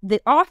that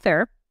the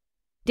author,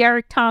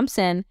 Derek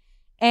Thompson,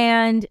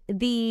 and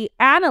the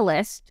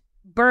analyst,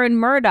 Byrne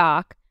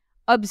Murdoch,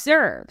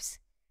 observes.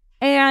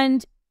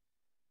 And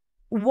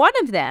one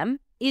of them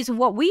is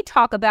what we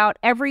talk about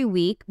every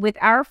week with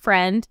our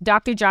friend,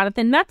 Dr.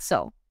 Jonathan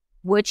Metzl,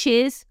 which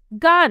is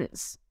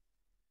guns.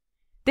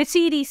 The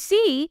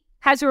CDC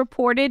has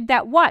reported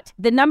that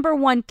the number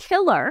one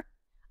killer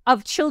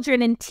of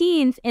children and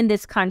teens in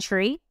this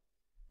country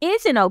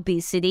is in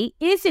obesity,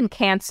 is in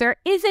cancer,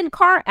 is in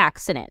car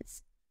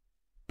accidents.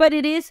 But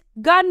it is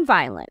gun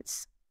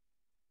violence,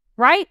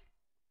 right?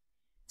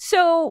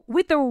 So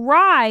with the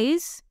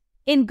rise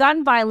in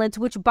gun violence,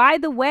 which, by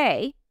the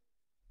way,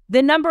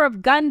 the number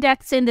of gun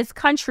deaths in this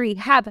country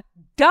have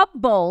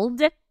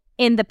doubled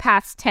in the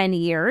past 10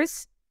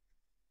 years,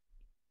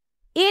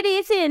 it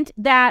isn't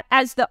that,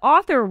 as the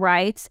author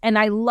writes, and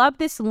I love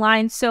this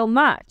line so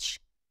much,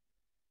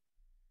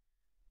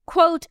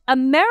 quote,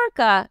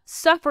 America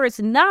suffers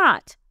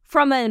not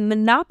from a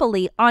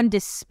monopoly on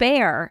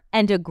despair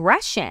and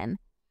aggression,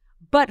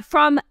 but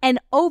from an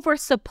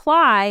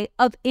oversupply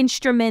of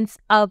instruments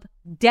of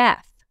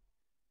death.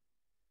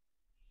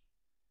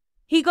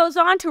 He goes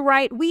on to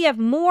write, we have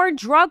more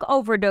drug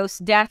overdose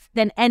deaths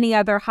than any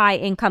other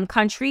high-income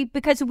country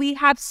because we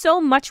have so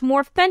much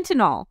more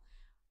fentanyl,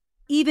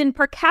 even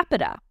per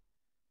capita,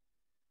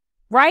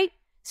 right?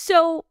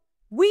 So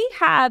we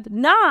have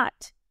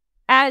not,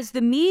 as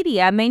the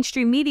media,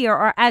 mainstream media,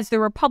 or as the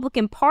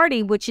Republican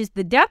Party, which is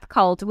the death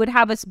cult, would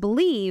have us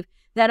believe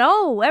that,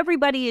 oh,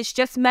 everybody is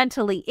just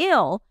mentally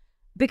ill.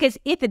 Because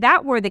if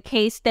that were the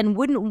case, then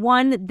wouldn't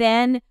one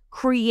then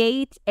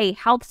create a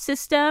health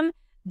system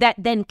that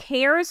then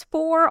cares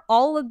for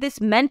all of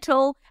this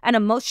mental and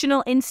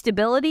emotional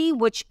instability,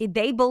 which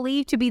they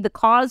believe to be the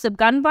cause of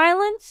gun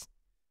violence?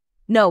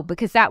 No,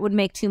 because that would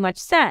make too much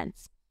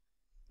sense.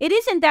 It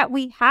isn't that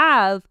we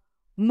have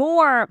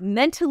more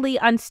mentally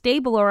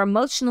unstable or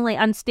emotionally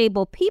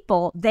unstable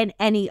people than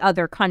any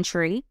other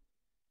country,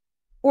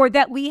 or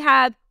that we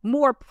have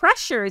more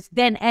pressures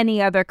than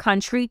any other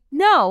country.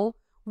 No,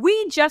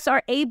 we just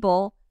are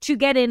able to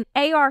get an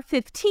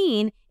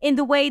AR-15 in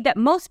the way that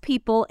most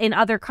people in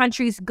other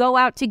countries go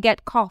out to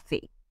get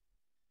coffee,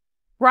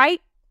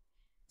 right?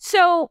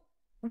 So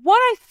what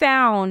I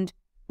found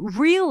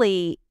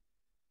really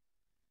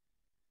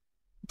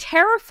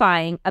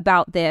terrifying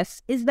about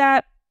this is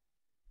that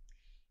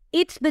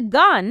it's the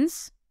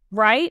guns,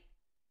 right?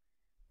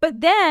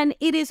 But then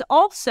it is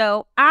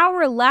also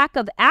our lack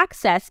of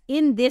access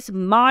in this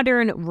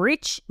modern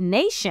rich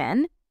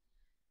nation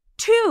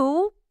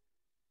to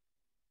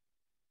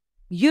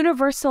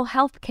universal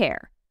health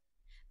care.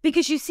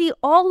 Because you see,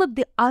 all of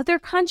the other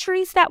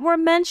countries that were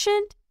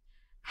mentioned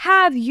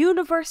have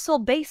universal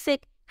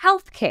basic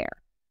health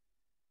care.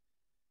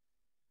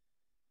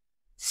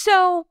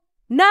 So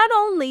not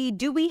only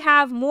do we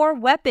have more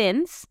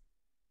weapons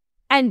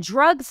and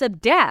drugs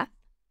of death,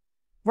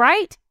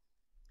 right?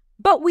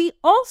 But we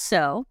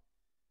also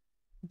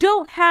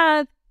don't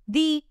have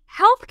the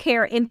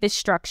healthcare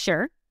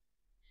infrastructure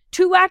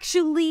to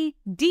actually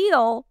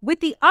deal with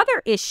the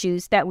other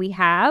issues that we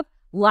have,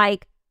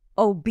 like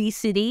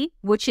obesity,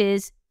 which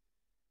is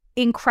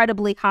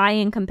incredibly high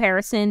in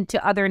comparison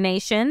to other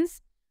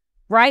nations,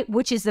 right?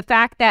 Which is the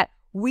fact that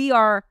we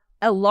are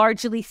a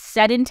largely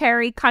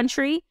sedentary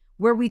country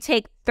where we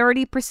take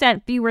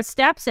 30% fewer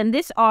steps. And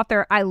this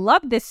author, I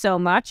love this so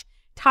much,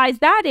 ties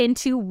that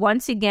into,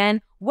 once again,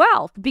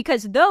 wealth,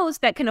 because those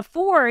that can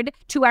afford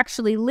to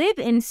actually live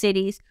in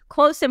cities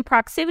close in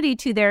proximity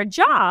to their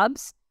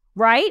jobs,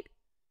 right,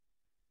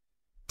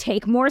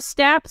 take more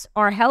steps,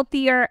 are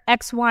healthier,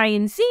 X, Y,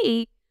 and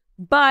Z.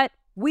 But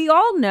we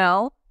all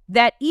know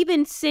that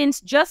even since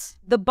just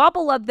the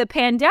bubble of the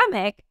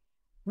pandemic,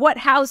 what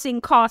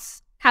housing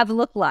costs have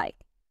looked like,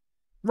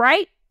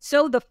 right?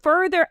 So the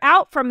further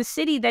out from a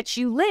city that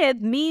you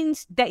live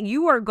means that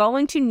you are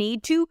going to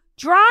need to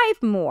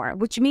drive more,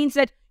 which means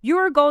that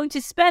you're going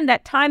to spend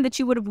that time that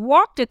you would have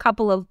walked a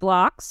couple of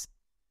blocks,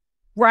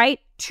 right,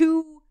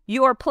 to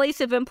your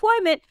place of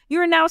employment.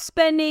 You're now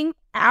spending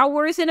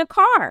hours in a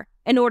car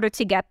in order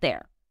to get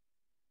there.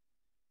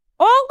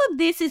 All of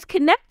this is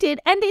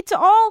connected, and it's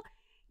all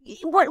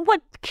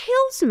what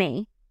kills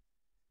me.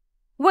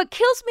 What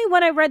kills me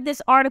when I read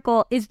this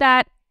article is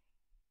that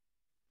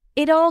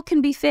it all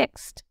can be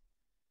fixed,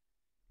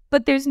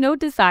 but there's no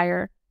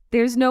desire,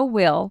 there's no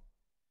will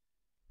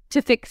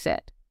to fix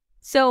it.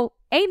 So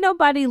ain't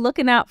nobody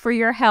looking out for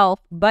your health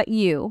but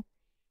you.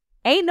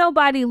 Ain't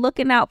nobody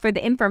looking out for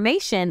the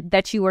information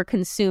that you are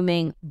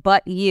consuming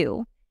but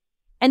you.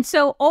 And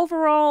so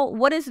overall,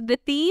 what is the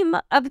theme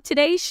of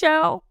today's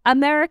show?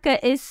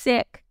 America is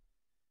sick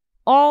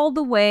all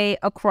the way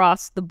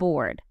across the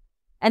board.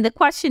 And the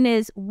question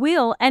is,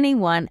 will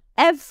anyone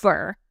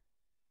ever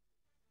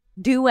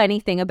do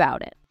anything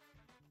about it?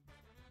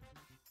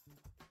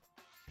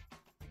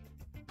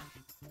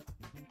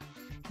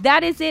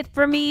 That is it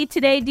for me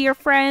today, dear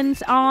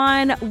friends,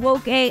 on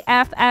Woke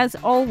AF. As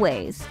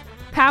always,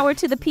 power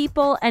to the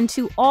people, and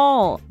to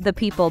all the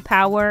people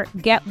power.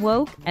 Get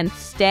woke and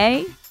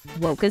stay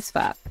woke as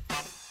fuck.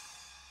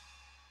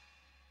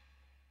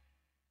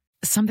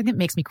 Something that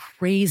makes me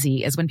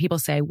crazy is when people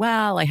say,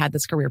 well, I had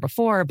this career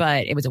before,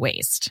 but it was a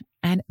waste.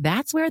 And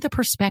that's where the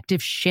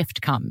perspective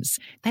shift comes,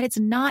 that it's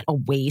not a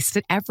waste,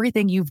 that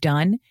everything you've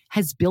done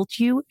has built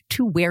you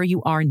to where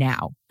you are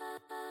now.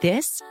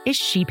 This is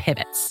She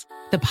Pivots,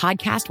 the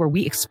podcast where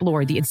we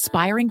explore the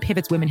inspiring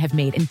pivots women have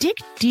made and dig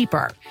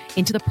deeper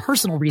into the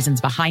personal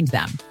reasons behind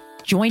them.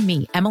 Join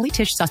me, Emily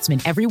Tish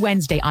Sussman, every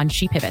Wednesday on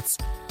She Pivots.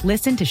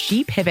 Listen to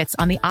She Pivots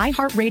on the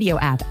iHeartRadio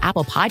app,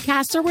 Apple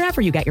Podcasts, or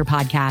wherever you get your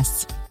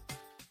podcasts.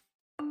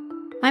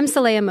 I'm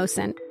Saleha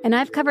Mohsin, and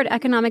I've covered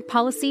economic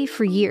policy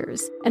for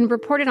years and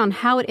reported on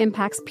how it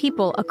impacts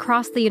people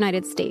across the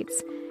United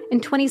States. In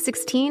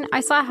 2016,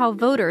 I saw how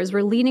voters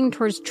were leaning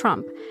towards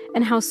Trump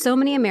and how so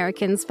many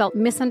Americans felt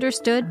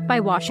misunderstood by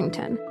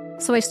Washington.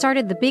 So I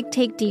started The Big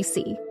Take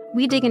DC.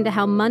 We dig into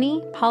how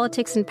money,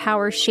 politics, and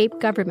power shape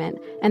government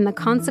and the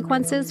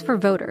consequences for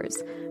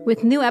voters.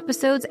 With new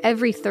episodes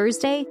every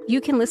Thursday, you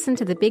can listen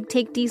to The Big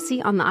Take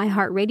DC on the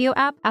iHeartRadio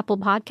app, Apple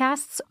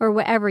Podcasts, or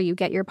wherever you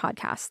get your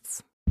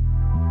podcasts.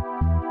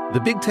 The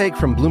Big Take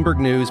from Bloomberg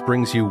News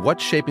brings you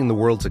what's shaping the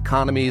world's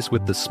economies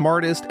with the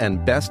smartest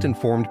and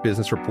best-informed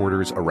business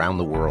reporters around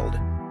the world.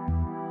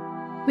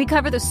 We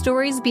cover the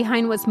stories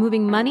behind what's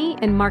moving money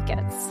and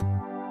markets,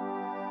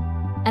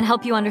 and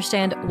help you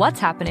understand what's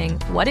happening,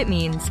 what it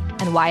means,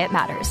 and why it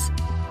matters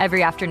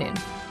every afternoon.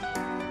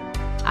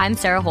 I'm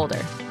Sarah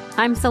Holder.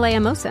 I'm Saleha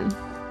Mohsin.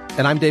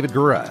 And I'm David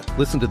Gura.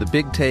 Listen to The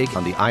Big Take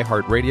on the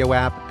iHeartRadio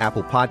app,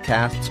 Apple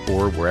Podcasts,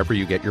 or wherever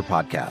you get your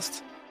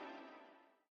podcasts.